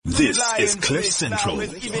This is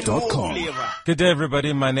CliffCentral.com. Good day,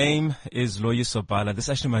 everybody. My name is Loyi Sobala. This is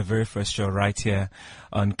actually my very first show right here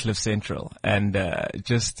on Cliff Central. And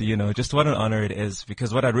just what an honor it is,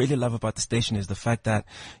 because what I really love about the station is the fact that,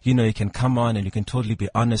 you can come on and you can totally be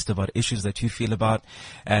honest about issues that you feel about.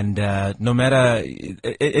 And no matter,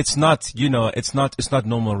 it's not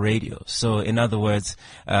normal radio. So in other words,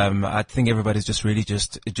 I think everybody's just really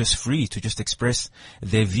just free to just express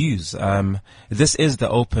their views. This is the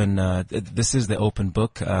open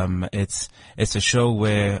book. It's a show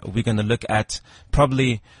where we're going to look at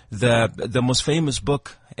probably the most famous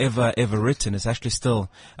book ever written. It's actually still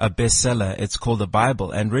a bestseller. It's called the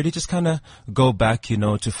Bible, and really just kind of go back,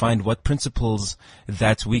 to find what principles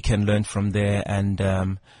that we can learn from there and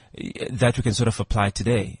that we can sort of apply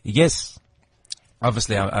today. Yes.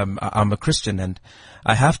 Obviously, I'm a Christian, and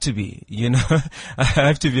I have to be, I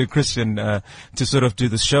have to be a Christian to sort of do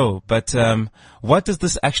the show. But what does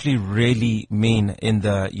this actually really mean in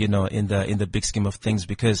the big scheme of things?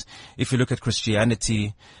 Because if you look at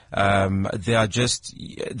Christianity, there are just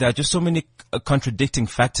so many contradicting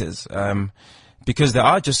factors. Because there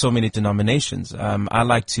are just so many denominations. I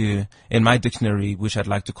like to, in my dictionary, which I'd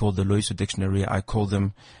like to call the Loyiso Dictionary, I call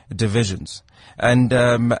them divisions. And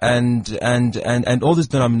all these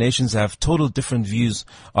denominations have total different views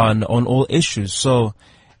on all issues. So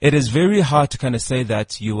it is very hard to kind of say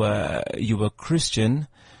that you were Christian,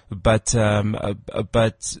 but to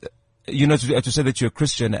say that you're a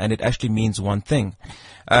Christian and it actually means one thing.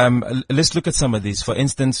 Let's look at some of these. For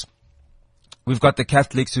instance, we've got the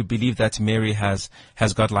Catholics who believe that Mary has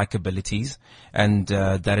God-like abilities, and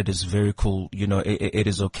that it is very cool, it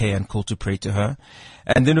is okay and cool to pray to her.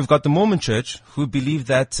 And then we've got the Mormon Church who believe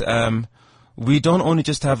that we don't only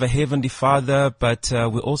just have a heavenly Father, but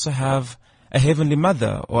we also have a heavenly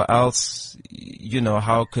Mother, or else,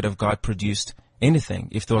 how could have God produced anything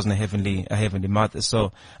if there wasn't a heavenly Mother?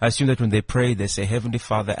 So I assume that when they pray, they say Heavenly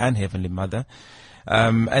Father and Heavenly Mother.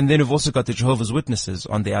 And then we've also got the Jehovah's Witnesses,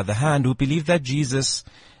 on the other hand, who believe that Jesus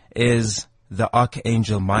is the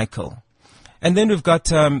Archangel Michael. And then we've got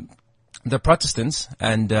the Protestants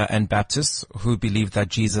and Baptists who believe that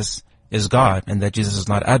Jesus is God and that Jesus is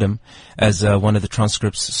not Adam, as one of the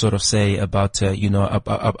transcripts sort of say about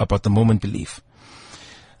the Mormon belief.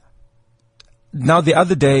 Now, the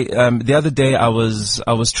other day I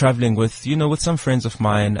was traveling with some friends of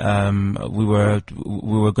mine. We were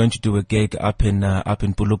going to do a gig up in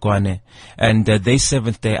Polokwane, and they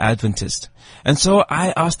Seventh-day Adventist. And so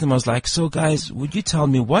I asked them, I was like, so guys, would you tell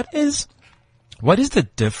me what is the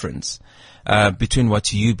difference between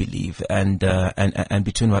what you believe and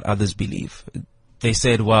between what others believe? They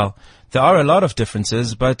said, well, there are a lot of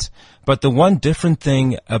differences, but the one different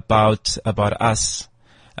thing about us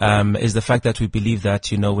is the fact that we believe that,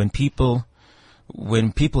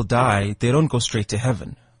 when people die, they don't go straight to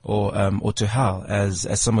heaven or to hell, as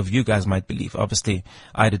some of you guys might believe. Obviously,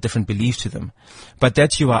 I had a different belief to them, but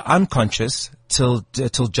that you are unconscious till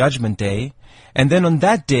Judgment Day, and then on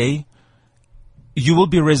that day, you will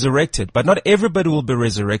be resurrected. But not everybody will be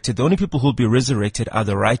resurrected. The only people who will be resurrected are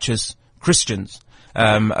the righteous Christians.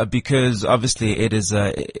 Because obviously it is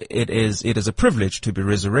a privilege to be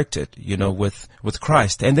resurrected, with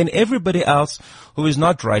Christ. And then everybody else who is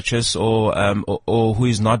not righteous or who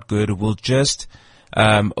is not good will just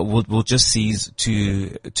cease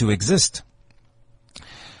to exist.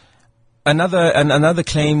 Another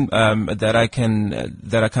claim that I kind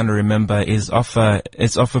of remember is of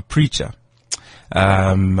a preacher.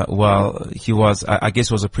 He was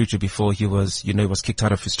a preacher before he was kicked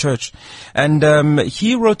out of his church. And,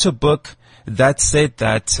 he wrote a book that said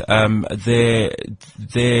that,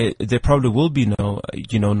 there probably will be no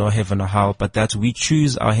heaven or hell, but that we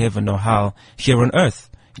choose our heaven or hell here on earth,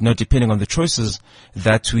 depending on the choices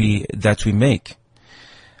that we make.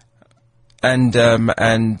 And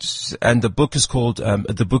the book is called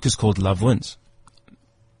Love Wins.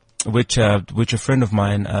 Which a friend of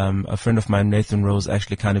mine, Nathan Rose,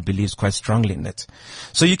 actually kind of believes quite strongly in it.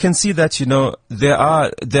 So you can see that, there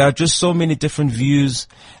are just so many different views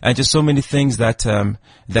and just so many things that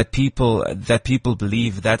people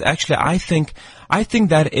believe, that actually I think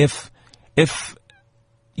that if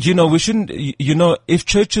we shouldn't, if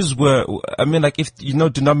churches were, if,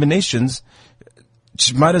 denominations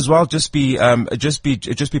might as well just be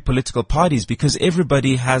political parties, because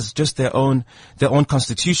everybody has just their own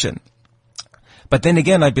constitution. But then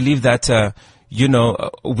again, I believe that,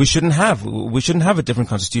 we shouldn't have a different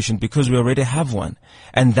constitution, because we already have one.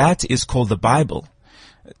 And that is called the Bible.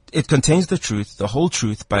 It contains the truth, the whole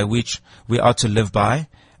truth by which we are to live by.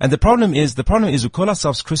 And the problem is we call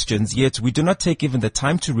ourselves Christians, yet we do not take even the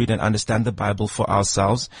time to read and understand the Bible for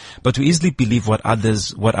ourselves, but we easily believe what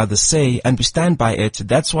others say, and we stand by it.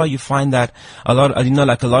 That's why you find that a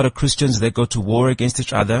lot of Christians, they go to war against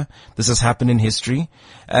each other. This has happened in history.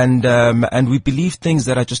 And we believe things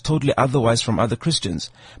that are just totally otherwise from other Christians.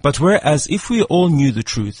 But whereas if we all knew the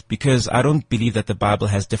truth, because I don't believe that the Bible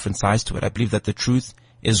has different sides to it, I believe that the truth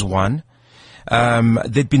is one.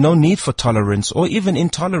 There'd be no need for tolerance or even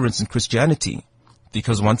intolerance in Christianity,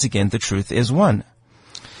 because once again, the truth is one.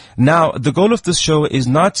 Now, the goal of this show is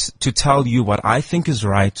not to tell you what I think is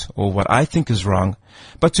right or what I think is wrong,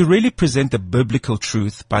 but to really present the biblical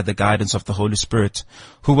truth by the guidance of the Holy Spirit,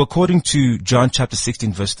 who, according to John chapter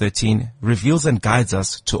 16, verse 13, reveals and guides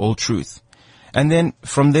us to all truth. And then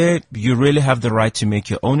from there, you really have the right to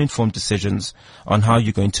make your own informed decisions on how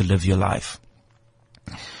you're going to live your life.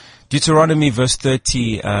 Deuteronomy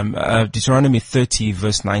 30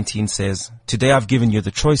 verse 19 says, "Today I've given you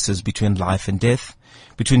the choices between life and death,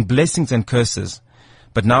 between blessings and curses.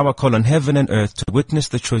 But now I call on heaven and earth to witness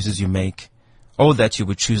the choices you make. Oh, that you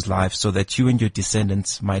would choose life so that you and your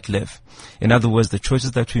descendants might live." In other words, the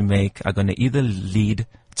choices that we make are going to either lead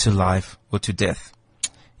to life or to death.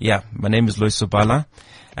 Yeah, my name is Loyiso Bala,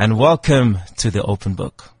 and welcome to the Open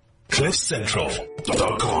Book.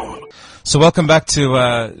 CliffCentral.com. So welcome back to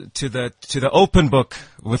the Open Book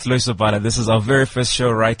with Loyiso Bala. This is our very first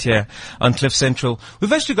show right here on Cliff Central.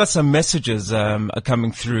 We've actually got some messages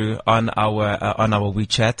coming through on our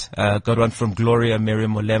WeChat. Got one from Gloria Mary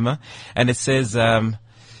Molema, and it says,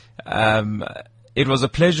 "It was a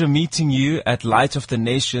pleasure meeting you at Light of the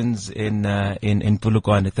Nations in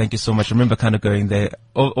Polokwane." Thank you so much. I remember kind of going there.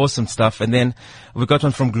 Awesome stuff. And then we got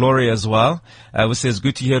one from Gloria as well, which says,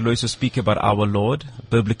 "Good to hear Loyiso speak about our Lord,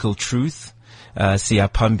 biblical truth. Siya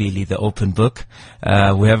Phambili, the Open Book."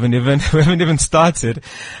 We haven't even started.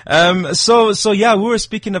 So yeah, we were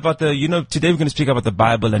speaking about today we're going to speak about the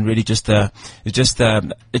Bible and really just the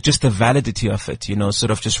validity of it,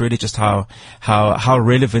 sort of just really just how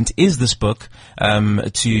relevant is this book,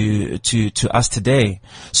 to us today.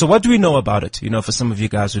 So what do we know about it? For some of you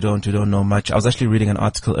guys who don't know much, I was actually reading an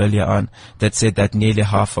article earlier on that said that nearly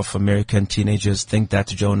half of American teenagers think that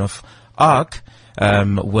Joan of Arc,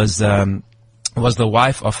 was the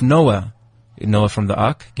wife of Noah. Noah from the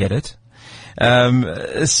Ark, get it?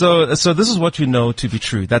 So this is what we know to be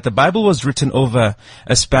true, that the Bible was written over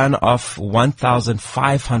a span of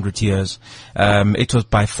 1,500 years. It was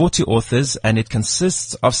by 40 authors, and it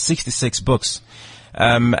consists of 66 books.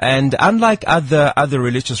 And unlike other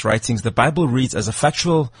religious writings, the Bible reads as a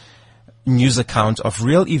factual news account of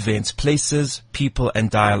real events, places, people, and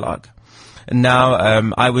dialogue. Now,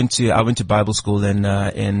 I went to Bible school in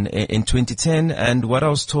 2010, and what I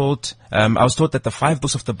was taught that the 5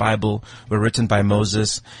 books of the Bible were written by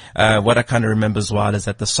Moses. What I kind of remember as well is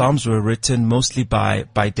that the Psalms were written mostly by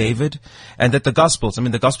David, and that the Gospels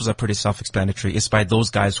are pretty self-explanatory. It's by those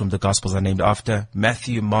guys whom the Gospels are named after: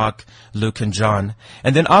 Matthew, Mark, Luke, and John.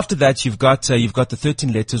 And then after that, you've got the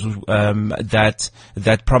 13 letters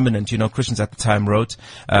that prominent, Christians at the time wrote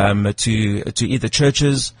to either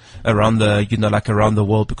churches around the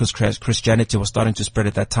world, because Christianity was starting to spread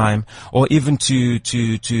at that time, or even to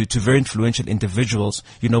very influential individuals,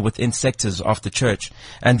 within sectors of the church.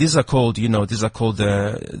 And these are called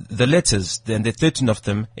the letters. Then there are 13 of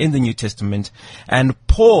them in the New Testament. And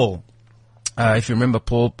Paul, if you remember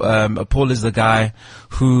Paul is the guy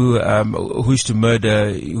who used to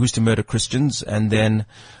murder Christians, and then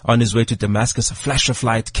on his way to Damascus, a flash of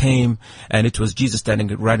light came, and it was Jesus standing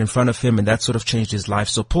right in front of him, and that sort of changed his life.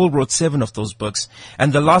 So Paul wrote 7 of those books,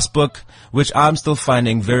 and the last book, which I'm still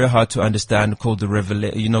finding very hard to understand, called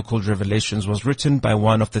Revelations, was written by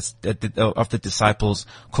one of the disciples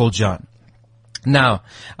called John. Now,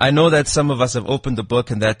 I know that some of us have opened the book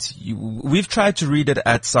and that we've tried to read it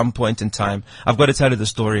at some point in time. I've got to tell you the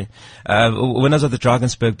story. When I was at the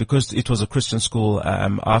Drakensberg, because it was a Christian school,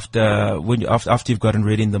 after you've gotten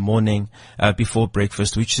ready in the morning, before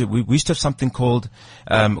breakfast, we used to have something called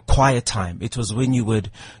quiet time. It was when you would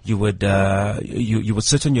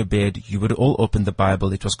sit on your bed, you would all open the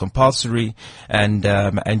Bible. It was compulsory, and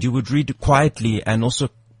you would read quietly and also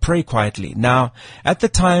pray quietly. Now, at the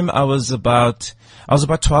time, I was about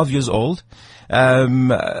 12 years old.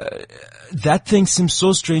 That thing seemed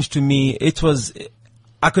so strange to me.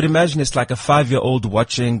 I could imagine it's like a 5-year-old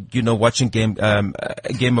watching Game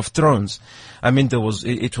of Thrones. I mean,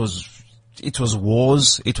 it was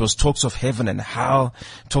wars, it was talks of heaven and hell,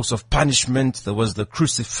 talks of punishment, there was the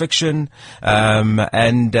crucifixion, and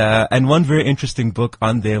one very interesting book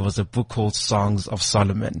on there was a book called Songs of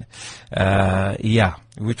Solomon. Yeah.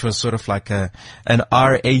 which was sort of like an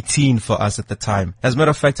R18 for us at the time. As a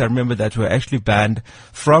matter of fact, I remember that we were actually banned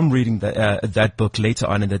from reading that book later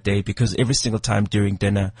on in the day, because every single time during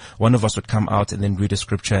dinner, one of us would come out and then read a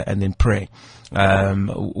scripture and then pray.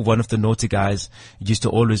 One of the naughty guys used to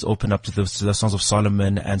always open up to the Songs of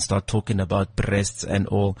Solomon and start talking about breasts and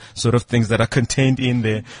all sort of things that are contained in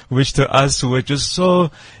there, which to us were just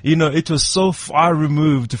so, it was so far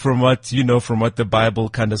removed from what the Bible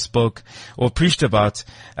kind of spoke or preached about,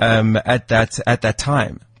 at that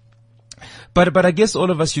time. But I guess all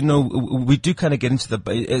of us, we do kind of get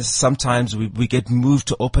into sometimes we get moved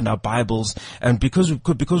to open our Bibles, and because we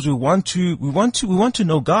want to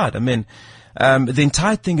know God. I mean, the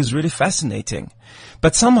entire thing is really fascinating,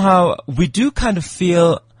 but somehow we do kind of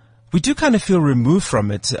feel removed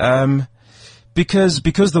from it. Because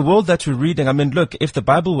the world that we're reading, I mean, look, if the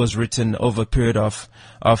Bible was written over a period of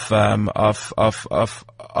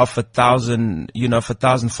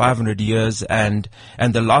 1,500 years, and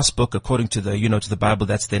the last book, according to the Bible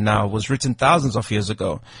that's there now, was written thousands of years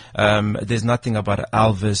ago. There's nothing about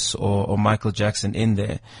Elvis or Michael Jackson in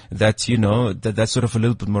there that's sort of a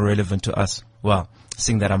little bit more relevant to us. Well,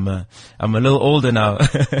 seeing that I'm a little older now,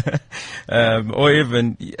 or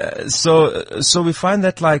even, so we find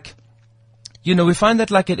that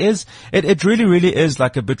it really, really is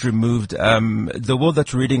like a bit removed. The world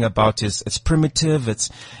that we're reading about it's primitive,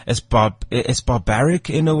 it's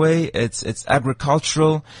barbaric in a way, it's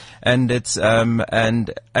agricultural, and it's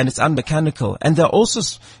unmechanical. And there are also,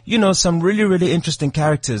 some really, really interesting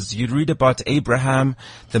characters. You read about Abraham,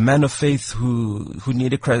 the man of faith who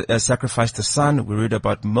needed sacrifice the son. We read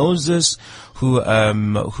about Moses, who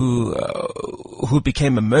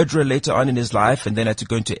became a murderer later on in his life and then had to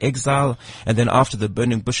go into exile. And then after the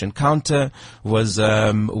burning bush encounter he was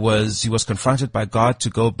confronted by God to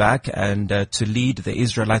go back and to lead the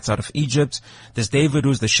Israelites out of Egypt. There's David,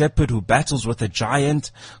 who's the shepherd who battles with a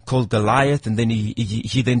giant called Goliath, and then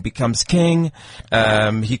he then becomes king.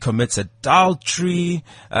 He commits adultery,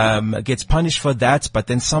 gets punished for that, but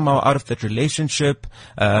then somehow out of that relationship,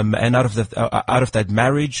 and out of that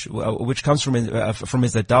marriage, which comes from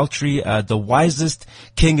his adultery, the wisest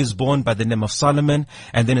king is born by the name of Solomon.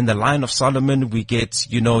 And then in the line of Solomon, we get,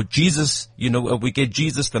 Jesus,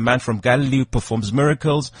 the man from Galilee who performs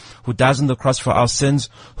miracles, who dies on the cross for our sins,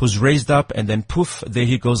 who's raised up, and then poof, there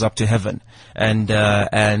he goes up to heaven. And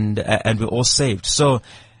we're all saved. So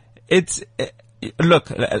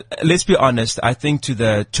look, let's be honest. I think to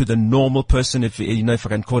the normal person, if I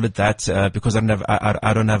can call it that, because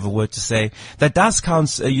I don't have a word to say, that does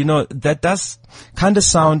count. That does kind of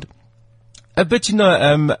sound a bit,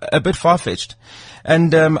 a bit far-fetched.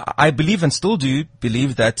 And I believe, and still do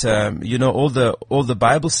believe, that all the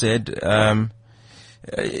Bible said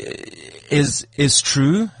is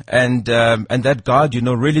true, and that God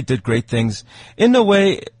really did great things. In a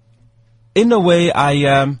way,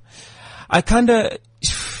 I kind of,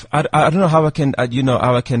 I don't know how I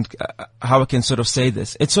can sort of say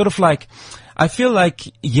this. It's sort of like, I feel like,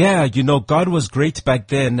 God was great back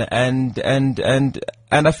then, and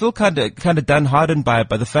I feel kind of downhearted by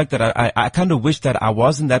the fact that I kind of wish that I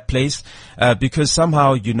was in that place, because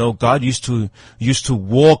somehow, God used to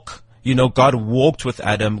walk, God walked with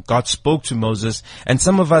Adam, God spoke to Moses, and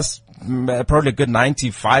some of us, probably a good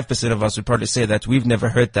 95% of us would probably say that we've never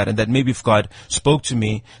heard that, and that maybe if God spoke to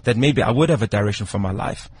me, that maybe I would have a direction for my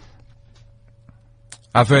life.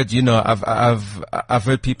 I've heard, I've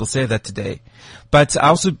heard people say that today, but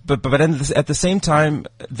then at the same time,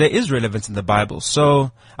 there is relevance in the Bible.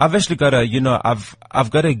 So I've actually got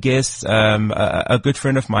I've got a guest, a good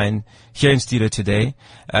friend of mine here in studio today,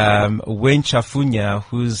 Wayne Chafunya,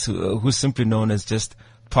 who's simply known as just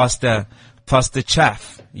Pastor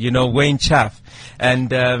Chaff, Wayne Chaff,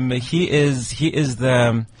 and he is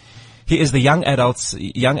the young adults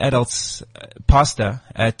pastor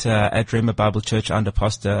at Rhema Bible Church under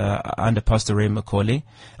Pastor Ray McCauley.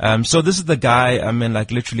 So this is the guy, I mean,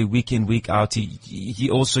 like literally week in, week out. He's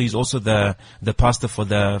also the pastor for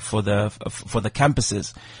the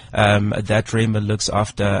campuses that Rhema looks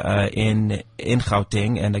after in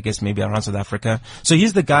Gauteng, and I guess maybe around South Africa. So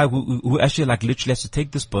he's the guy who actually like literally has to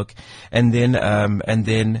take this book and then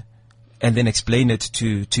explain it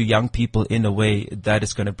to young people in a way that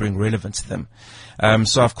is going to bring relevance to them.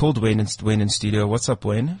 So I've called Wayne in studio. What's up,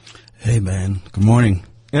 Wayne? Hey, man. Good morning.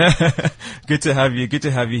 Good to have you. Good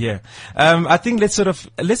to have you here. I think let's sort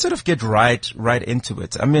of get right into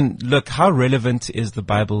it. I mean, look, how relevant is the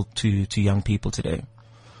Bible to young people today?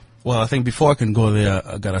 Well, I think before I can go there,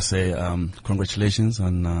 I gotta say, congratulations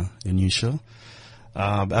on your new show.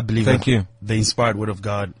 I believe Thank you. The inspired word of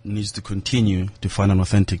God needs to continue to find an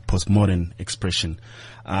authentic postmodern expression,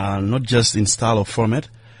 not just in style or format,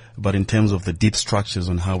 but in terms of the deep structures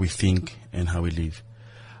on how we think and how we live.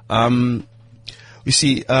 You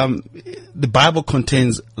see, the Bible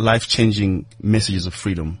contains life-changing messages of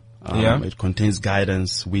freedom. It contains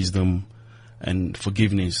guidance, wisdom, and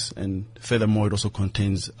forgiveness. And furthermore, it also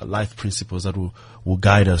contains life principles that will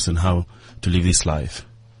guide us on how to live this life.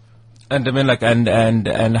 And I mean, like,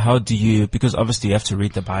 and how do you, because obviously you have to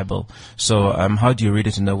read the Bible. So, how do you read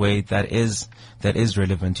it in a way that is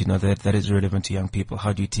relevant, that is relevant to young people?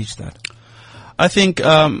 How do you teach that? I think,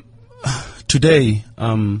 today,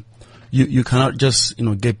 you cannot just,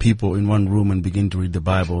 get people in one room and begin to read the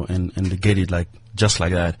Bible and they get it just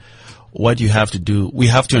like that. What you have to do, we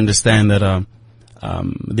have to understand that,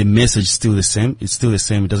 the message is still the same. It's still the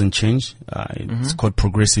same. It doesn't change. It's called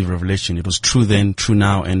progressive revelation. It was true then, true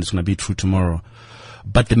now, and it's going to be true tomorrow.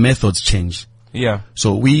 But the methods change. Yeah.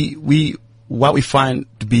 So what we find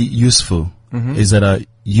to be useful is that,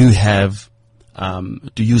 you have,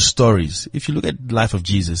 to use stories. If you look at the life of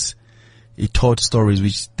Jesus, he taught stories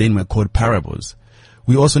which then were called parables.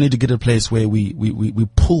 We also need to get to a place where we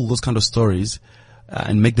pull those kind of stories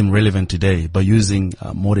and make them relevant today by using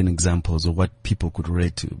modern examples of what people could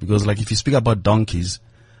relate to. Because if you speak about donkeys,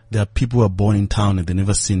 there are people who are born in town and they've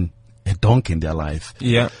never seen a donkey in their life.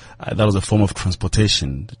 Yeah. That was a form of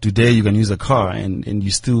transportation. Today you can use a car and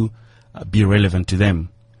you still be relevant to them.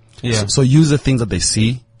 Yeah. So use the things that they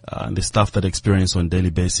see and the stuff that they experience on a daily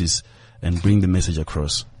basis and bring the message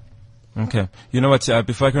across. Okay. You know what?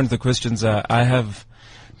 Before I go into the questions, I have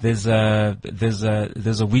there's a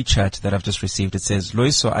WeChat that I've just received. It says,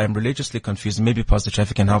 Loiso, I am religiously confused. Maybe Pastor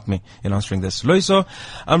Chaffee can help me in answering this. Loiso,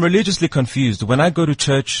 I'm religiously confused. When I go to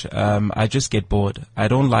church, I just get bored. I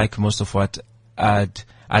don't like most of what I'd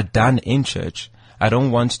done in church. I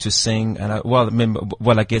don't want to sing, and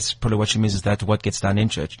I guess probably what she means is that what gets done in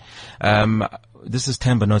church. This is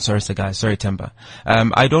Temba, no, sorry, Sagai. Sorry, Temba.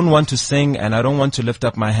 I don't want to sing and I don't want to lift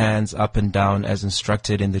up my hands up and down as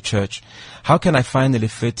instructed in the church. How can I finally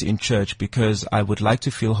fit in church? Because I would like to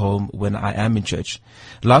feel home when I am in church.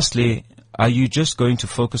 Lastly, are you just going to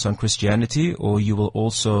focus on Christianity or you will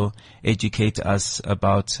also educate us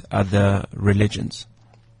about other religions?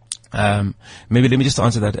 Maybe let me just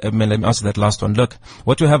answer that. Let me answer that last one. Look,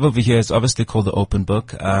 what we have over here is obviously called the open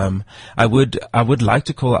book. I would like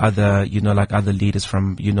to call other, other leaders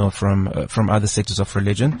from other sectors of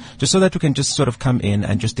religion, just so that we can just sort of come in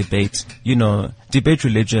and just debate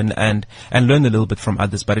religion and learn a little bit from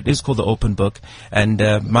others. But it is called the open book. And,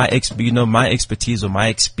 my expertise or my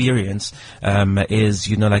experience, is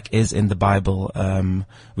in the Bible.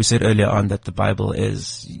 We said earlier on that the Bible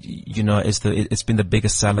is, it's been the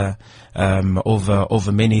biggest seller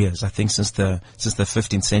over many years, I think since the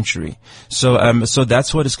 15th century. So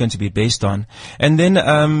that's what it's going to be based on. And then,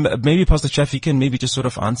 maybe Pastor Chaffee can maybe just sort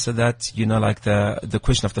of answer that, the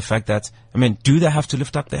question of the fact that, do they have to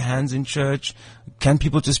lift up their hands in church? Can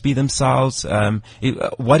people just be themselves?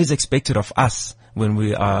 What is expected of us when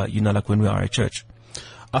we are, when we are at church?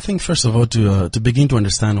 I think first of all, to begin to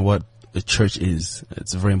understand what the church is,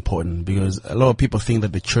 it's very important because a lot of people think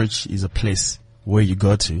that the church is a place where you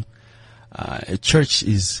go to. A church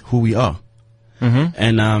is who we are.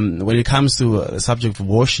 And when it comes to the subject of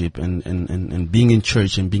worship and being in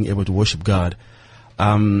church and being able to worship God,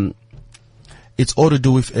 it's all to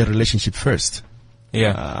do with a relationship first.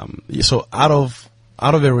 Yeah. So out of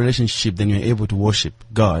a relationship, then you're able to worship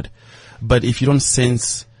God. But if you don't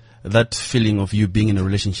sense that feeling of you being in a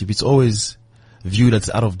relationship, it's always viewed as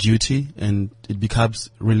out of duty and it becomes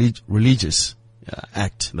religious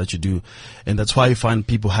act that you do. And that's why you find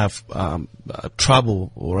people have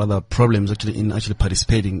trouble or rather problems actually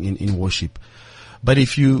participating in worship. But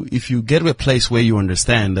if you get to a place where you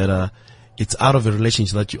understand that it's out of a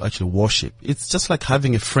relationship that you actually worship, it's just like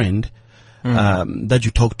having a friend that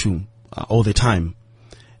you talk to all the time.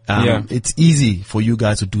 It's easy for you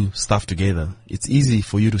guys to do stuff together. It's easy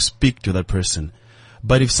for you to speak to that person.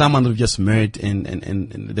 But if someone who just married and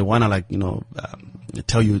they wanna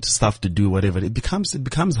tell you stuff to do, whatever, it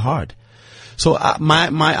becomes hard. So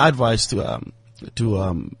my advice to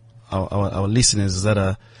our listeners is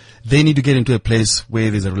that they need to get into a place where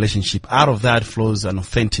there's a relationship. Out of that flows an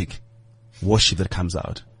authentic worship that comes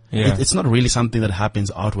out. Yeah. It's not really something that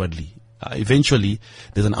happens outwardly. Eventually,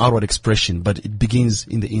 there's an outward expression, but it begins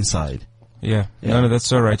in the inside. Yeah. No, that's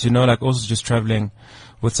so right. Also just traveling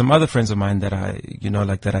with some other friends of mine that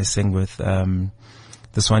I sing with.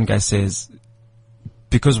 This one guy says,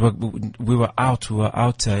 because we were out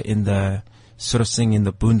in the sort of singing in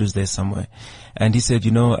the boondoes there somewhere. And he said,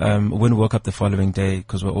 when we woke up the following day,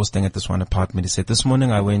 because we're all staying at this one apartment, he said, this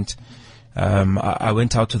morning I went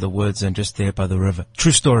out to the woods and just there by the river.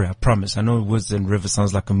 True story, I promise. I know woods and river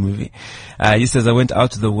sounds like a movie. He says, I went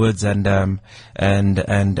out to the woods and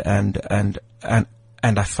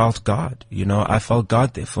I felt God, I felt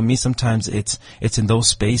God there. For me, sometimes it's in those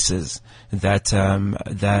spaces that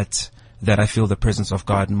I feel the presence of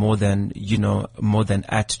God more than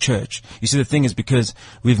at church. You see, the thing is, because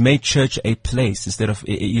we've made church a place instead of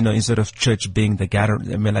church being the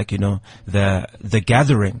gathering. I mean, the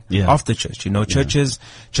gathering of the church.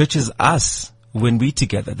 Church is us. When we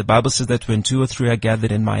together, the Bible says that when 2 or 3 are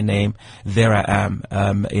gathered in my name, there I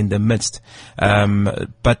am, in the midst.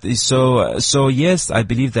 But so yes, I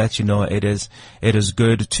believe that,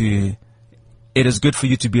 it is good for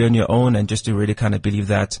you to be on your own and just to really kind of believe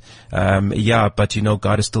that, but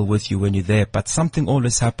God is still with you when you're there. But something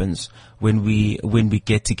always happens when we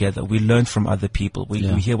get together. We learn from other people. We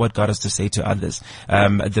hear what God has to say to others.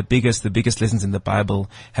 The biggest lessons in the Bible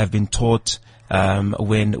have been taught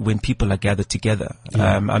when people are gathered together.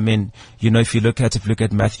 If you look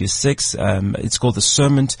at Matthew 6, it's called the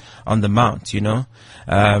Sermon on the Mount,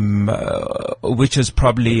 which is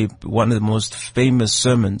probably one of the most famous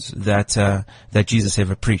sermons that Jesus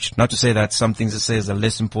ever preached. Not to say that some things he says are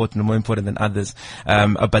less important or more important than others,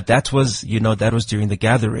 but that was during the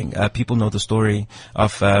gathering. People know the story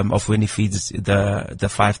of when he feeds the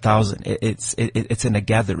 5,000. It's in a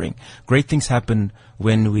gathering. Great things happen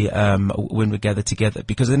when we gather together,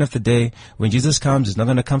 because at the end of the day, when Jesus comes, he's not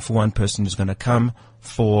going to come for one person, he's going to come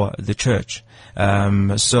for the church.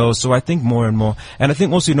 So I think more and more, and I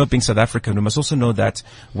think also, being South African, we must also know that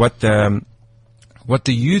what the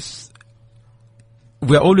youth,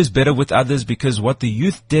 we're always better with others, because what the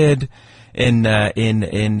youth did in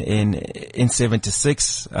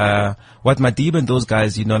 76, what Madiba and those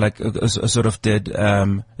guys, sort of did,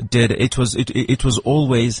 it was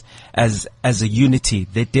always as a unity.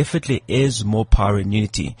 There definitely is more power in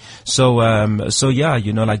unity. So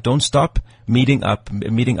don't stop meeting up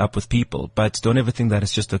with people, but don't ever think that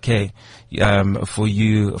it's just okay, for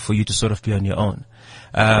you to sort of be on your own.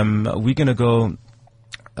 We're gonna go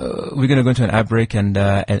into an ad break and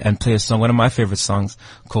play a song, one of my favorite songs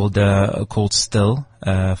called Still,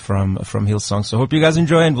 from Hillsong. So hope you guys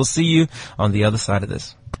enjoy, and we'll see you on the other side of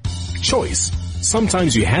this. Choice.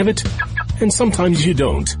 Sometimes you have it, and sometimes you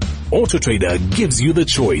don't. AutoTrader gives you the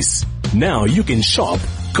choice. Now you can shop,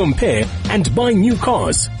 compare, and buy new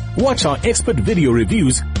cars. Watch our expert video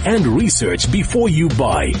reviews and research before you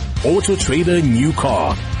buy. AutoTrader New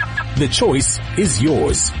Car. The choice is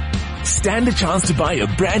yours. Stand a chance to buy a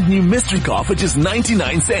brand new mystery car for just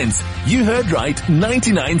 99 cents. You heard right,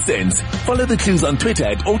 99 cents. Follow the clues on Twitter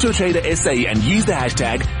at AutoTraderSA and use the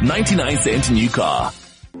hashtag 99centnewcar.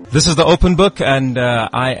 This is the Open Book, and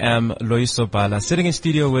I am Loyiso Bala, sitting in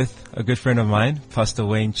studio with a good friend of mine, Pastor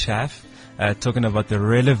Wayne Chaff, talking about the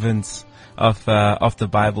relevance of the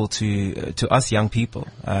Bible to us young people.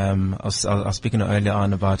 I was speaking earlier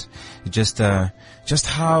on about just how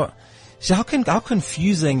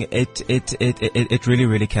confusing it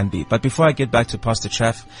really can be. But before I get back to Pastor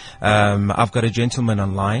Chaff, I've got a gentleman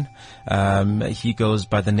online. He goes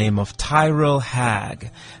by the name of Tyrell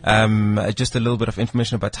Hag. Just a little bit of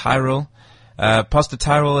information about Tyrell. Pastor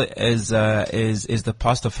Tyrell is the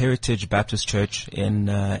pastor of Heritage Baptist Church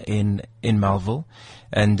in Melville.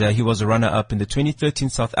 And he was a runner-up in the 2013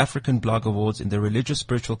 South African Blog Awards in the religious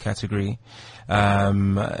spiritual category.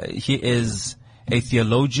 He is a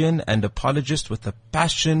theologian and apologist with a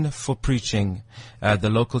passion for preaching, the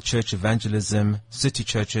local church evangelism, city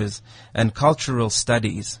churches, and cultural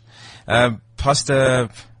studies. Pastor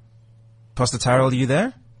Tyrell, are you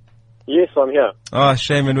there? Yes, I'm here. Oh,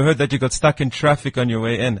 shame. And we heard that you got stuck in traffic on your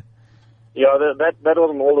way in. Yeah, that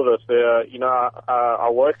wasn't all of it. I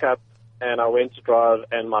woke up and I went to drive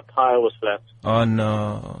and my tire was flat. Oh,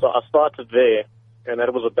 no. So I started there, and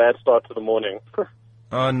that was a bad start to the morning.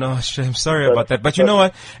 Oh no, shame. Sorry about that. But you know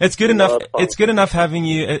what? It's good enough. It's good enough having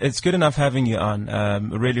you. It's good enough having you on.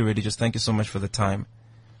 Really, just thank you so much for the time.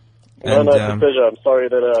 No, it's a pleasure. I'm sorry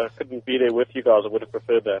that I couldn't be there with you guys. I would have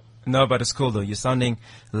preferred that. No, but it's cool though. You're sounding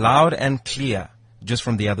loud and clear just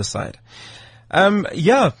from the other side.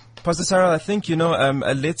 Pastor Tyrell, I think,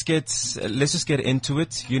 let's just get into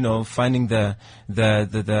it, finding the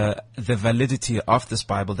validity of this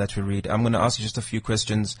Bible that we read. I'm going to ask you just a few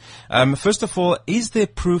questions. First of all, is there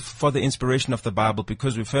proof for the inspiration of the Bible?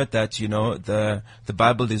 Because we've heard that, the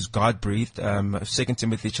Bible is God-breathed, 2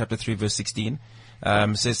 Timothy chapter 3 verse 16.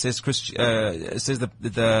 says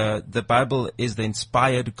the Bible is the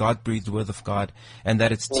inspired, God-breathed word of God, and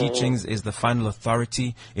that its teachings is the final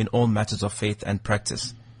authority in all matters of faith and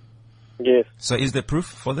practice. Yes. So is there proof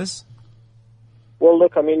for this? Well,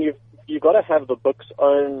 look, I mean, you've got to have the book's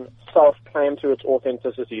own self-claim to its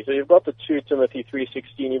authenticity. So you've got the 2 Timothy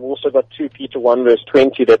 3:16. You've also got 2 Peter 1 verse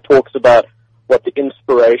 20 that talks about what the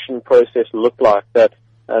inspiration process looked like, that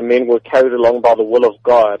men were carried along by the will of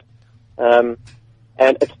God.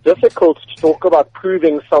 And it's difficult to talk about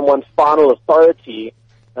proving someone's final authority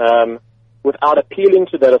without appealing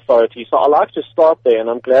to that authority. So I like to start there, and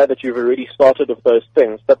I'm glad that you've already started with those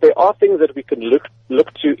things. But there are things that we can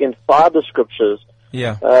look to inside the scriptures.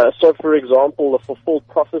 Yeah. So, for example, the fulfilled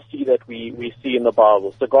prophecy that we see in the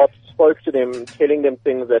Bible. So God spoke to them, telling them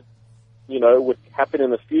things that, would happen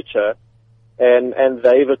in the future, and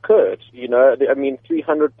they've occurred.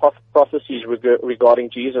 300 prophecies regarding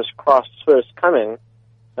Jesus Christ's first coming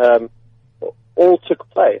all took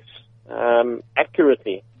place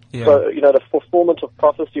accurately. Yeah. So, the fulfillment of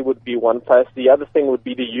prophecy would be one place. The other thing would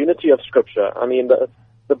be the unity of Scripture. I mean,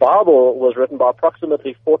 the Bible was written by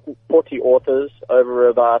approximately 40 authors over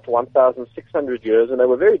about 1,600 years, and they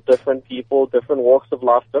were very different people, different walks of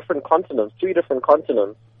life, different continents, 3 different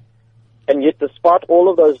continents. And yet, despite all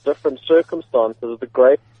of those different circumstances, the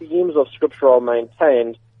great themes of Scripture are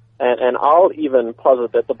maintained, and I'll even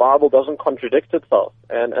posit that the Bible doesn't contradict itself,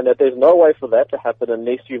 and that there's no way for that to happen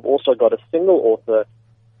unless you've also got a single author,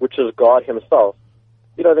 which is God himself.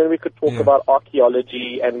 Then we could talk about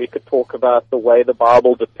archaeology, and we could talk about the way the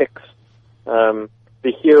Bible depicts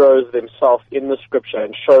the heroes themselves in the Scripture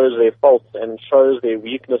and shows their faults and shows their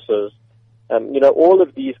weaknesses. All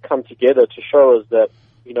of these come together to show us that,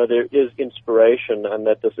 there is inspiration and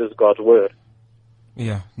that this is God's Word.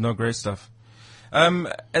 Yeah, no, great stuff. And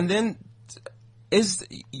then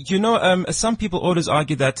some people always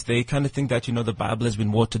argue that they kind of think that, the Bible has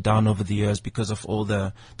been watered down over the years because of all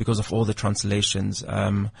the translations.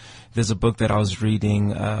 There's a book that I was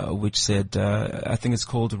reading, which said, I think it's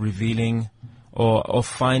called Revealing or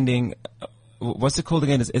Finding, what's it called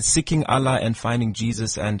again? It's Seeking Allah and Finding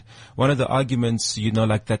Jesus. And one of the arguments,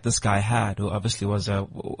 that this guy had, who obviously was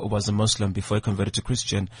a Muslim before he converted to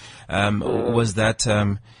Christian, was that,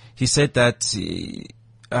 he said that,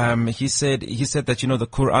 he said that, the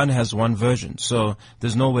Quran has one version. So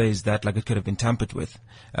there's no ways that it could have been tampered with.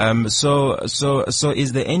 So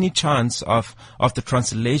is there any chance of the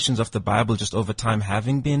translations of the Bible just over time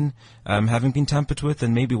having been tampered with,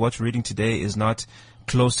 and maybe what we're reading today is not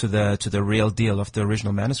close to the real deal of the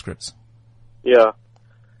original manuscripts? Yeah.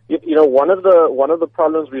 One of the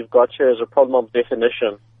problems we've got here is a problem of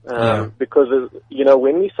definition. Because,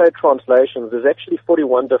 when we say translations, there's actually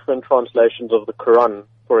 41 different translations of the Quran,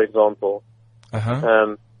 for example.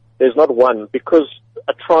 There's not one, because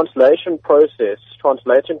a translation process,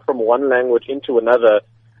 translating from one language into another,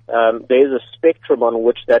 there's a spectrum on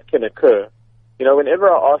which that can occur. Whenever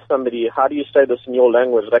I ask somebody, how do you say this in your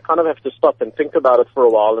language, they kind of have to stop and think about it for a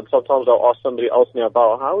while, and sometimes I'll ask somebody else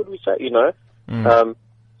nearby, how would we say,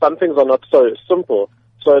 some things are not so simple.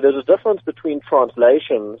 So there's a difference between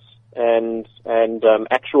translations and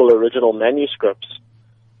actual original manuscripts.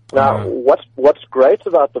 Now, what's great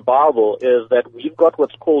about the Bible is that we've got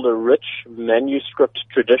what's called a rich manuscript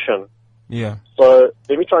tradition. Yeah. So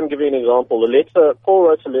let me try and give you an example. Paul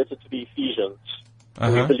wrote a letter to the Ephesians.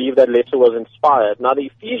 We believe that letter was inspired. Now, the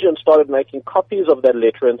Ephesians started making copies of that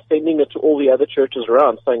letter and sending it to all the other churches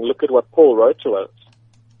around, saying, look at what Paul wrote to us.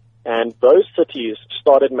 And those cities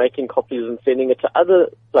started making copies and sending it to other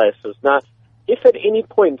places. Now, if at any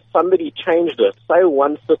point somebody changed it, say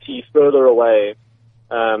one city further away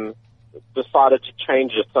decided to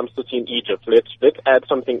change it, some city in Egypt, let's add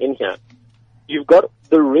something in here. You've got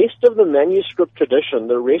the rest of the manuscript tradition,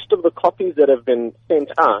 the rest of the copies that have been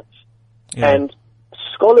sent out, and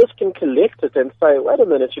scholars can collect it and say, wait a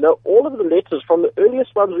minute, all of the letters from the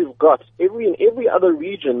earliest ones we've got, in every other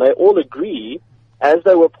region, they all agree, as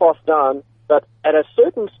they were passed down, that at a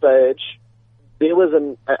certain stage, there was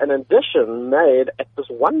an addition made at this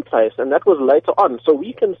one place, and that was later on. So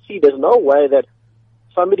we can see there's no way that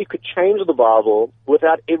somebody could change the Bible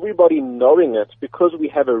without everybody knowing it, because we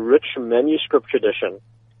have a rich manuscript tradition.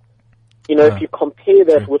 If you compare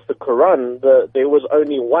that with the Quran, there was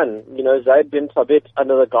only one. Zayd bin Thabit,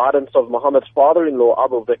 under the guidance of Muhammad's father-in-law,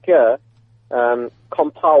 Abu Bakr,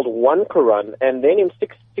 compiled one Quran, and then in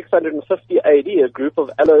 650 AD, a group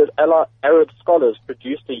of Arab scholars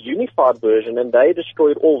produced a unified version, and they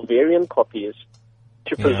destroyed all variant copies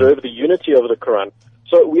to preserve the unity of the Quran.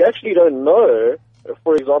 So we actually don't know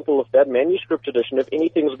for example, if that manuscript edition, if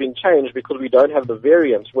anything's been changed because we don't have the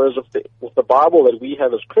variants, whereas with the Bible that we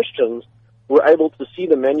have as Christians, we're able to see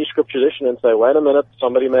the manuscript tradition and say, wait a minute,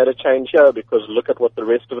 somebody made a change here because look at what the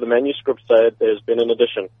rest of the manuscript said, there's been an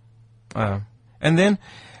addition. And then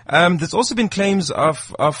there's also been claims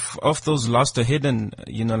of those lost or hidden,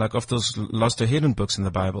 of those lost or hidden books in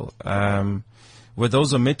the Bible. Were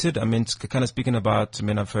those omitted? I mean, kind of speaking about,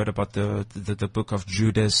 I've heard about the book of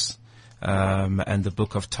Judas, and the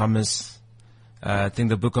book of Thomas, I think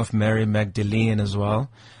the book of Mary Magdalene as well.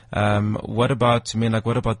 What about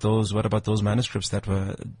those manuscripts that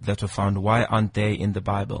were found? Why aren't they in the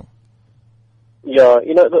Bible? Yeah,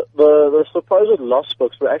 the supposed lost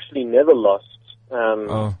books were actually never lost.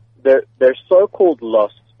 They're so-called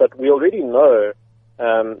lost, but we already know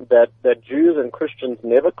that Jews and Christians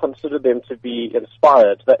never considered them to be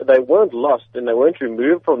inspired. They weren't lost and they weren't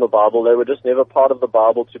removed from the Bible. They were just never part of the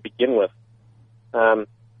Bible to begin with.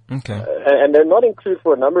 Okay. And they're not included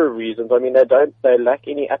for a number of reasons. I mean, they lack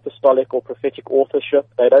any apostolic or prophetic authorship.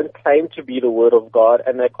 They don't claim to be the Word of God,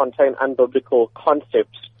 and they contain unbiblical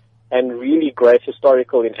concepts and really great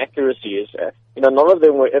historical inaccuracies. None of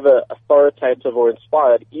them were ever authoritative or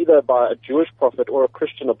inspired, either by a Jewish prophet or a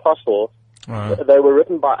Christian apostle. They were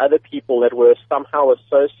written by other people that were somehow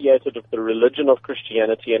associated with the religion of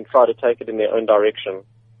Christianity and tried to take it in their own direction.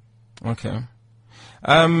 Okay.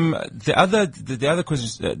 The other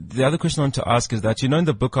question I want to ask is that, in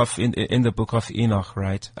the book of Enoch,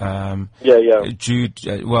 right?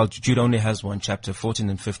 Jude only has one chapter, 14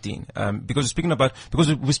 and 15. Because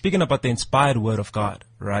we're speaking about the inspired word of God,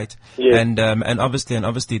 right? Yeah. And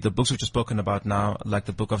obviously the books which are spoken about now, like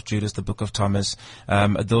the book of Judas, the book of Thomas,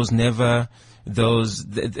 there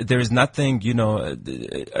is nothing,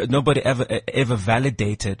 nobody ever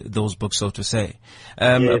validated those books, so to say.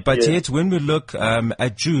 Yet when we look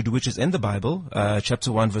at Jude, which is in the Bible,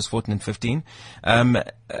 chapter 1, verse 14 and 15,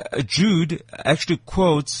 Jude actually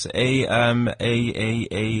quotes he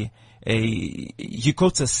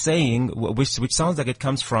quotes a saying which sounds like it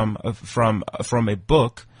comes from a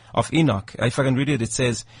book of Enoch. If I can read it, it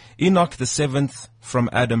says, Enoch the seventh from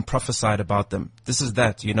Adam prophesied about them. This is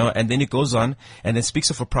that, and then it goes on and it speaks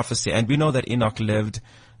of a prophecy. And we know that Enoch lived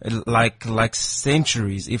like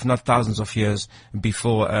centuries, if not thousands of years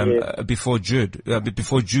before Jude.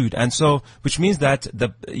 And so, which means that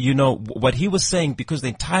what he was saying, because the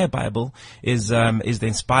entire Bible is the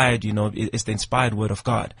inspired, is the inspired word of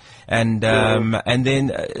God. And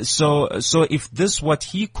then, so if this, what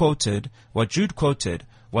Jude quoted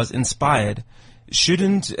was inspired,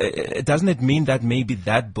 doesn't it mean that maybe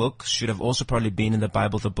that book should have also probably been in the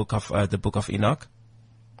Bible, the book of Enoch?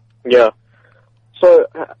 Yeah. So,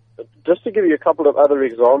 just to give you a couple of other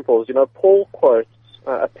examples, Paul quotes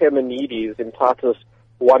Epimenides in Titus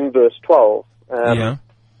 1 verse 12. But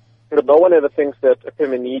no one ever thinks that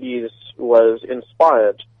Epimenides was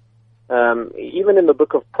inspired. Even in the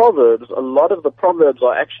book of Proverbs, a lot of the Proverbs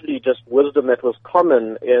are actually just wisdom that was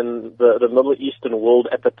common in the Middle Eastern world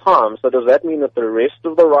at the time. So does that mean that the rest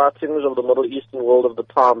of the writings of the Middle Eastern world of the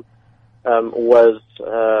time was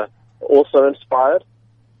also inspired?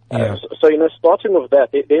 Yeah. Starting with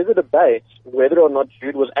that, there's a debate whether or not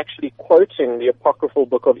Jude was actually quoting the apocryphal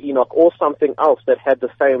book of Enoch or something else that had the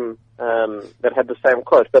same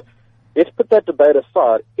quote. But let's put that debate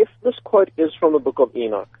aside. If this quote is from the book of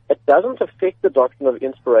Enoch, it doesn't affect the doctrine of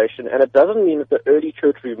inspiration, and it doesn't mean that the early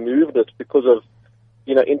church removed it because of,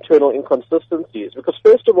 internal inconsistencies. Because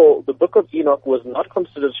first of all, the book of Enoch was not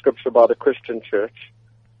considered scripture by the Christian church.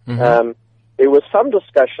 Mm-hmm. There was some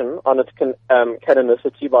discussion on its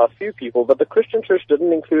canonicity by a few people, but the Christian church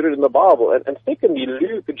didn't include it in the Bible. And secondly,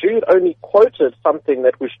 Jude only quoted something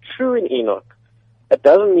that was true in Enoch. It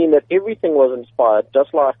doesn't mean that everything was inspired,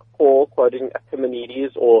 just like Paul quoting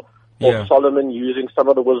Epimenides or Solomon using some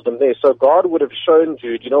of the wisdom there. So God would have shown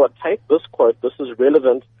Jude, take this quote, this is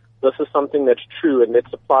relevant, this is something that's true, and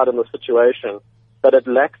let's apply it in the situation. But it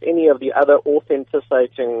lacks any of the other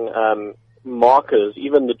authenticating markers.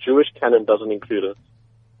 Even the Jewish canon doesn't include it.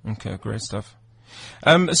 Okay, great stuff.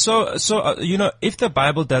 If the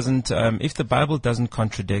Bible doesn't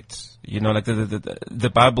contradict, like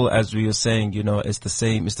the Bible, as we were saying, is the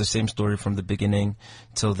same story from the beginning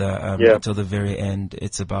till the very end.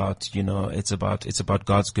 It's about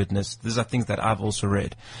God's goodness. These are things that I've also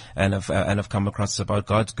read and have come across. It's about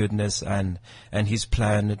God's goodness and His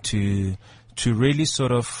plan to really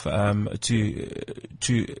sort of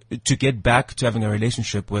to get back to having a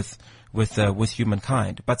relationship with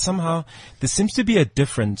humankind. But somehow there seems to be a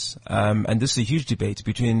difference, and this is a huge debate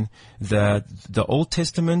between the Old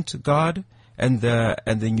Testament God and the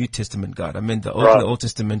New Testament God. I mean, the Old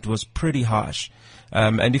Testament was pretty harsh.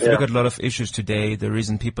 And if you look at a lot of issues today, the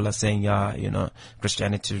reason people are saying,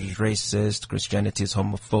 Christianity is racist, Christianity is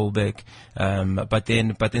homophobic, but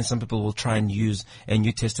then some people will try and use a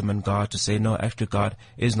New Testament God to say, no, actually God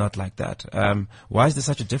is not like that. Why is there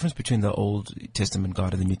such a difference between the Old Testament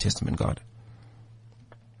God and the New Testament God?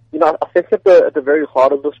 I think at the very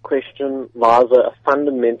heart of this question lies a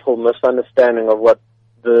fundamental misunderstanding of what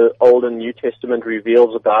the Old and New Testament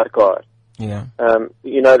reveals about God. Yeah. And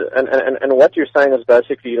what you're saying is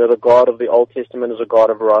basically, the God of the Old Testament is a God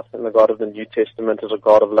of wrath, and the God of the New Testament is a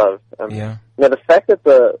God of love. The fact that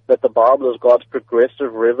the Bible is God's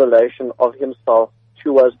progressive revelation of Himself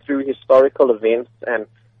to us through historical events and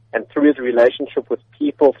through His relationship with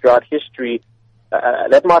people throughout history,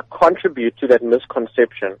 that might contribute to that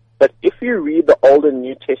misconception. But if you read the Old and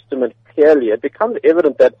New Testament clearly, it becomes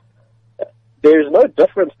evident that there is no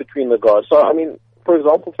difference between the gods. So, I mean, for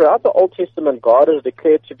example, throughout the Old Testament, God is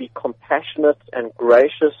declared to be compassionate and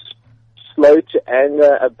gracious, slow to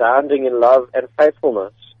anger, abounding in love and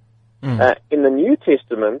faithfulness. In the New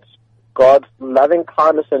Testament, God's loving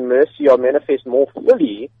kindness and mercy are manifest more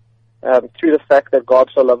fully through the fact that God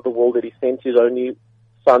so loved the world that He sent His only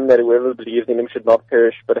Son, that whoever believes in Him should not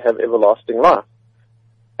perish but have everlasting life.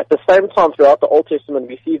 At the same time, throughout the Old Testament,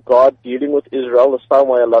 we see God dealing with Israel the same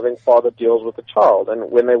way a loving father deals with a child.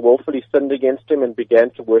 And when they willfully sinned against Him and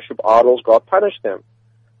began to worship idols, God punished them.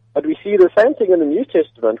 But we see the same thing in the New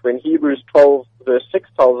Testament when Hebrews 12, verse 6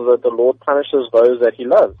 tells us that the Lord punishes those that He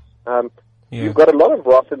loves. You've got a lot of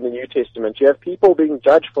wrath in the New Testament. You have people being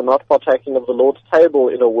judged for not partaking of the Lord's table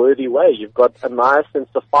in a worthy way. You've got Ananias and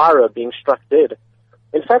Sapphira being struck dead.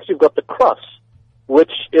 In fact, you've got the cross,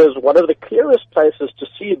 which is one of the clearest places to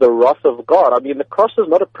see the wrath of God. I mean, the cross is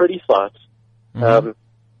not a pretty sight.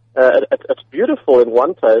 It's beautiful in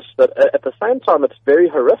one place, but at the same time, it's very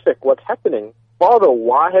horrific what's happening. Father,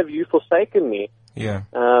 why have you forsaken me? Yeah.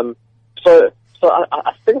 So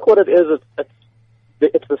I think what it is,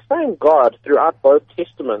 it's the same God throughout both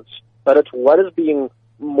testaments, but it's what is being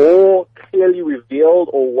more clearly revealed,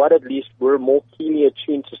 or what at least we're more keenly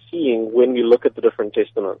attuned to seeing when we look at the different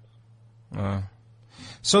testaments.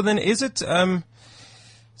 So then, is it?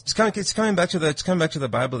 It's coming back to the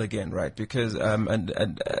Bible again, right? Because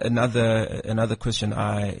another question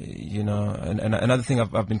another thing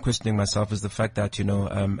I've been questioning myself is the fact that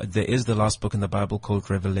there is the last book in the Bible called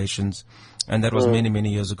Revelations, and that was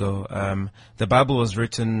many years ago. The Bible was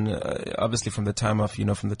written obviously from the time of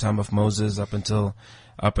Moses up until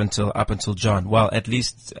John. Well, at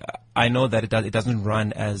least I know that it doesn't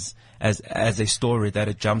run as a story, that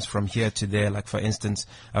it jumps from here to there. Like, for instance,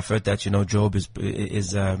 I've heard that Job is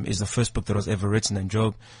the first book that was ever written, and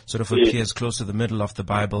Job sort of appears close to the middle of the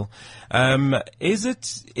Bible. Is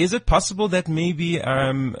it possible that maybe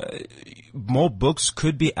more books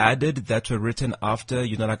could be added that were written after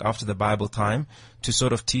after the Bible time to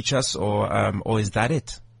sort of teach us, or is that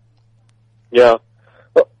it? Yeah.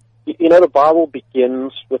 The Bible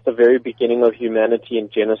begins with the very beginning of humanity in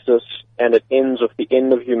Genesis, and it ends with the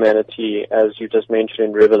end of humanity, as you just mentioned,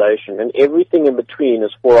 in Revelation. And everything in between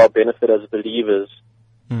is for our benefit as believers.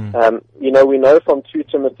 We know from 2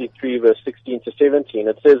 Timothy 3, verse 16 to 17,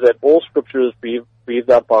 it says that all Scripture is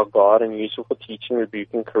breathed out by God and useful for teaching,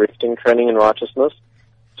 rebuking, correcting, training in righteousness,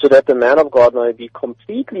 so that the man of God may be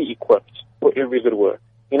completely equipped for every good work.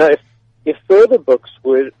 If further books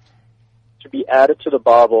were to be added to the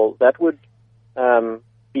Bible, that would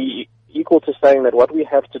be equal to saying that what we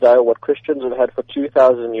have today, or what Christians have had for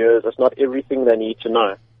 2,000 years, is not everything they need to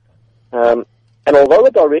know. And although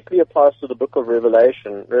it directly applies to the book of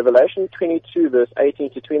Revelation, Revelation 22, verse 18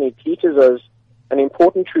 to 20, teaches us an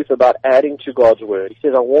important truth about adding to God's word. He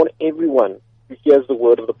says, I warn everyone who hears the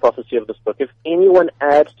word of the prophecy of this book. If anyone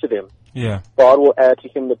adds to them, God will add to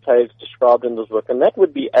him the plagues described in this book. And that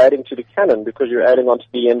would be adding to the canon, because you're adding on to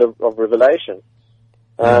the end of Revelation.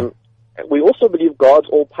 We also believe God's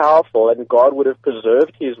all-powerful, and God would have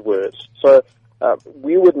preserved His words. So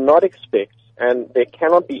we would not expect, and there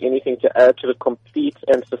cannot be anything to add to the complete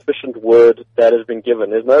and sufficient word that has been given.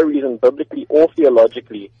 There's no reason biblically or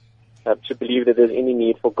theologically to believe that there's any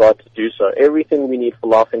need for God to do so. Everything we need for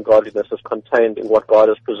life and godliness is contained in what God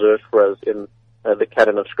has preserved for us in the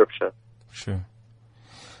canon of Scripture. Sure.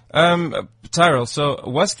 Tyrell, so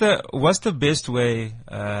what's the best way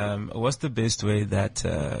that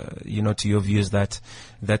to your views that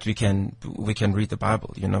we can read the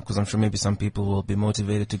Bible, because I'm sure maybe some people will be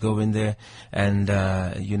motivated to go in there and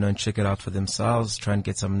and check it out for themselves, try and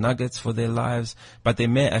get some nuggets for their lives, but they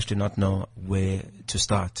may actually not know where to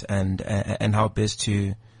start and how best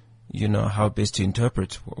to how best to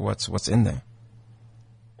interpret what's in there.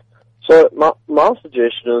 So my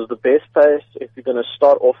suggestion is the best place, if you're going to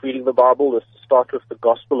start off reading the Bible, is to start with the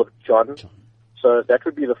Gospel of John. So that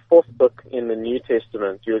would be the fourth book in the New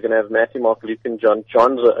Testament. You're going to have Matthew, Mark, Luke, and John.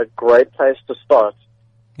 John's a great place to start.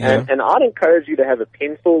 Yeah. And I'd encourage you to have a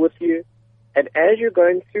pencil with you. And as you're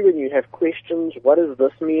going through and you have questions, what does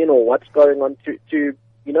this mean or what's going on, to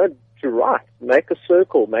write. Make a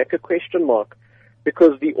circle, make a question mark.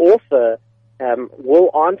 Because the author will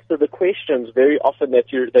answer the questions very often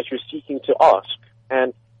that you're seeking to ask.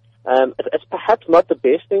 And it's perhaps not the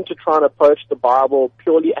best thing to try and approach the Bible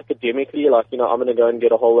purely academically, like, I'm going to go and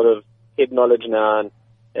get a whole lot of head knowledge now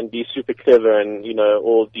and be super clever and,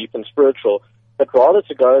 all deep and spiritual, but rather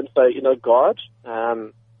to go and say, God,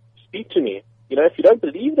 speak to me. If you don't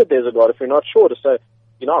believe that there's a God, if you're not sure, to say,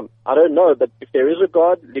 I don't know, but if there is a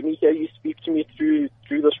God, let me hear you speak to me through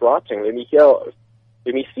this writing. Let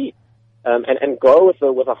me see. And go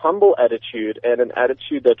with a humble attitude and an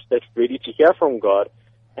attitude that's ready to hear from God.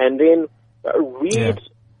 And then read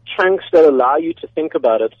chunks that allow you to think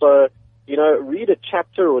about it. So, read a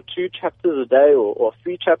chapter or 2 chapters a day or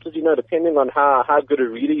 3 chapters, depending on how good a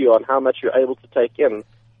reader you are and how much you're able to take in.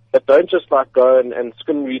 But don't just go and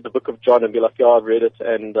skim read the book of John and be like, I've read it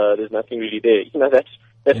and there's nothing really there.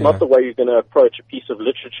 That's not the way you're going to approach a piece of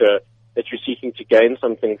literature that you're seeking to gain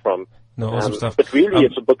something from. No, awesome stuff. But really,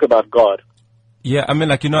 it's a book about God. Yeah, I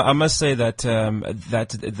mean, I must say that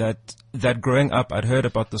that growing up, I'd heard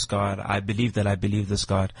about this God. I believe this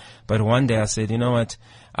God. But one day I said, you know what?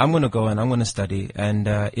 I'm going to go and I'm going to study. And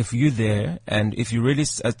if you're there, and if you really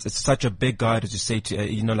it's such a big God as you say,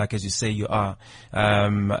 as you say you are,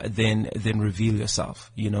 then reveal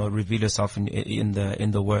yourself. Reveal yourself in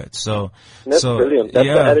the Word. So that's brilliant. That's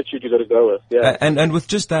the attitude you got to go with. Yeah. And with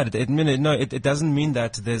just that, it doesn't mean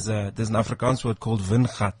that there's an Afrikaans word called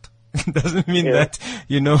winggat. It doesn't mean that,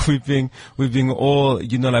 we're being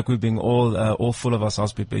all full of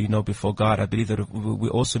ourselves, before God. I believe that we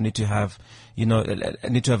also need to have,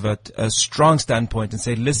 a strong standpoint and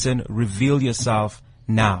say, listen, reveal yourself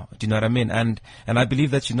now. Do you know what I mean? And I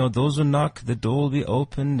believe that, those who knock, the door will be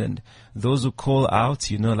opened, and those who call out,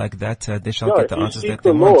 they shall get the answers that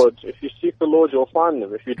they want. If you seek the Lord, you'll find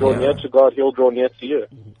Him. If you draw near to God, He'll draw near to you.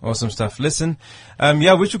 Awesome stuff. Listen,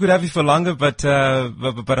 wish we could have you for longer, but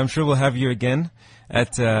I'm sure we'll have you again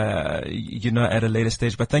at a later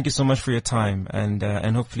stage. But thank you so much for your time, and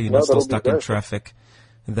hopefully you're not still stuck in traffic,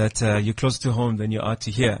 that you're closer to home than you are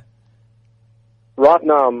to here. Right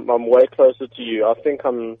now, I'm way closer to you. I think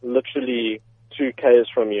I'm literally 2 Ks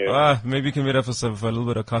from you. Maybe you can meet up for a little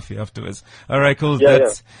bit of coffee afterwards. All right, cool.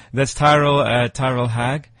 That's Tyrell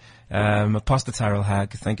Hag. Pastor Tyrell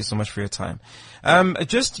Hag, thank you so much for your time. I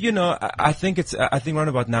think right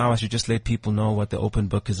about now I should just let people know what the open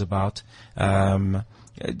book is about.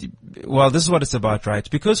 Well, this is what it's about, right?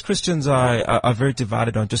 Because Christians are very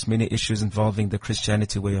divided on just many issues involving the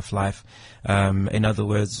Christianity way of life. In other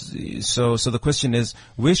words, so the question is,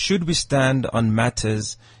 where should we stand on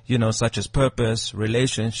matters, such as purpose,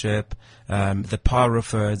 relationship, the power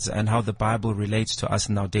of words, and how the Bible relates to us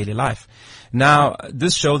in our daily life. Now,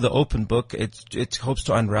 this show, The Open Book, it hopes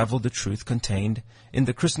to unravel the truth contained in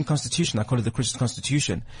the Christian Constitution. I call it the Christian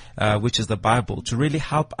Constitution, which is the Bible, to really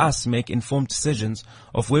help us make informed decisions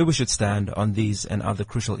of where we should stand on these and other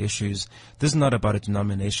crucial issues. This is not about a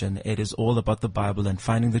denomination. It is all about the Bible and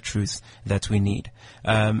finding the truth that we need.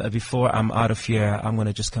 Before I'm out of here, I'm going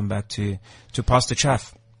to just come back to Pastor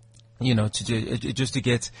Chaff. Just to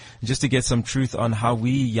get some truth on how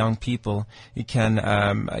we young people can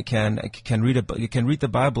read the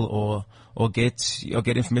Bible or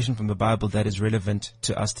get information from the Bible that is relevant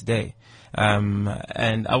to us today.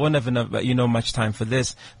 And I won't have enough, much time for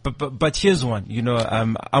this, but here's one,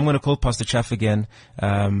 I'm going to call Pastor Chaff again,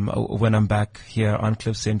 when I'm back here on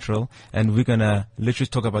Cliff Central, and we're going to literally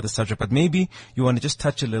talk about the subject, but maybe you want to just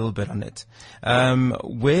touch a little bit on it.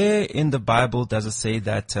 Where in the Bible does it say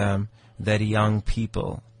that young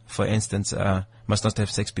people, for instance, must not have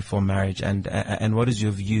sex before marriage, and what is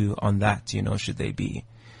your view on that? Should they be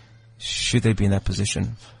in that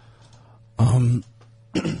position?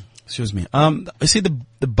 Excuse me. I see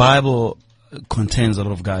the Bible contains a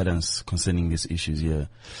lot of guidance concerning these issues here.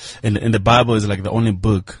 And the Bible is like the only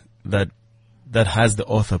book that has the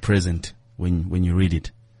author present when you read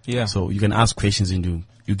it. Yeah. So you can ask questions and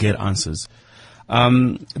you get answers. There are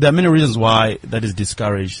many reasons why that is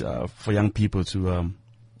discouraged for young people to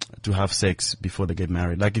have sex before they get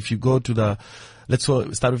married. Like if you go to let's start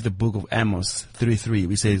with the book of Amos 3:3,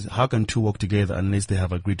 which says, "How can two walk together unless they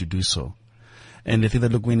have agreed to do so?" And they think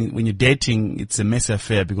that, look, when you're dating, it's a messy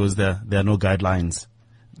affair because there are no guidelines.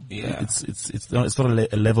 Yeah. It's not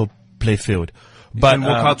a level play field. You can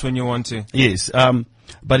walk out when you want to. Yes.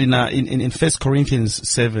 But in 1 Corinthians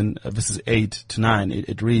 7 verses 8 to 9,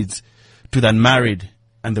 it reads, "To the unmarried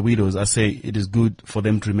and the widows, I say it is good for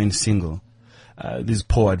them to remain single." This is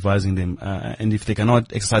Paul advising them, and if they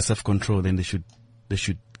cannot exercise self-control, then they should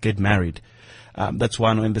get married. That's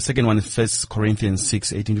one. And the second one is 1 Corinthians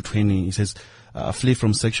 6, 18 to 20. It says, "Flee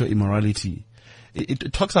from sexual immorality."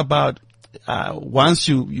 It talks about once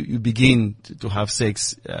you begin to have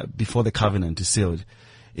sex before the covenant is sealed,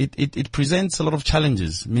 it presents a lot of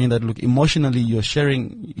challenges, meaning that, look, emotionally you're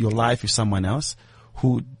sharing your life with someone else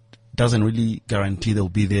who doesn't really guarantee they'll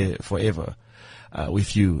be there forever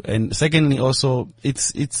with you. And secondly, also,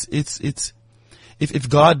 if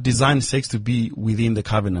God designed sex to be within the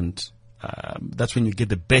covenant, that's when you get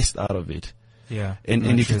the best out of it. Yeah.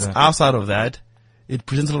 And if it's outside of that, it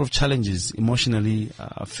presents a lot of challenges emotionally,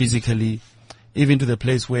 physically, even to the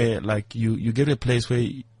place where, like, you get to a place where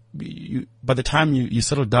you by the time you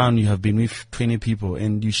settle down, you have been with 20 people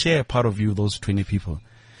and you share a part of you, those 20 people.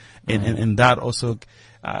 And that also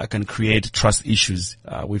can create trust issues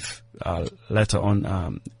with later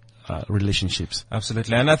on relationships.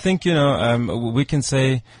 Absolutely. And I think, we can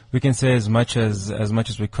say as much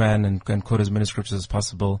as we can and quote as many scriptures as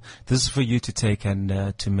possible. This is for you to take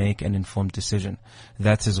and to make an informed decision.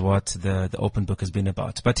 That is what the open book has been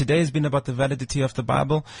about. But today has been about the validity of the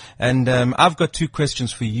Bible. And I've got 2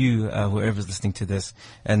 questions for you, whoever's listening to this.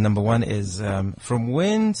 And number one is, from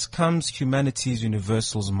whence comes humanity's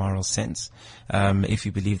universal moral sense? If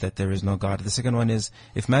you believe that there is no God. The second one is,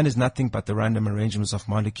 if man is nothing but the random arrangements of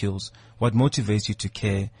molecules, what motivates you to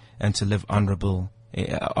care and to live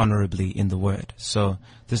honorably in the Word? So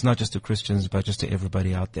this is not just to Christians, but just to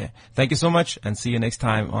everybody out there. Thank you so much, and see you next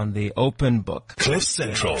time on The Open Book.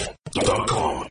 CliffCentral.com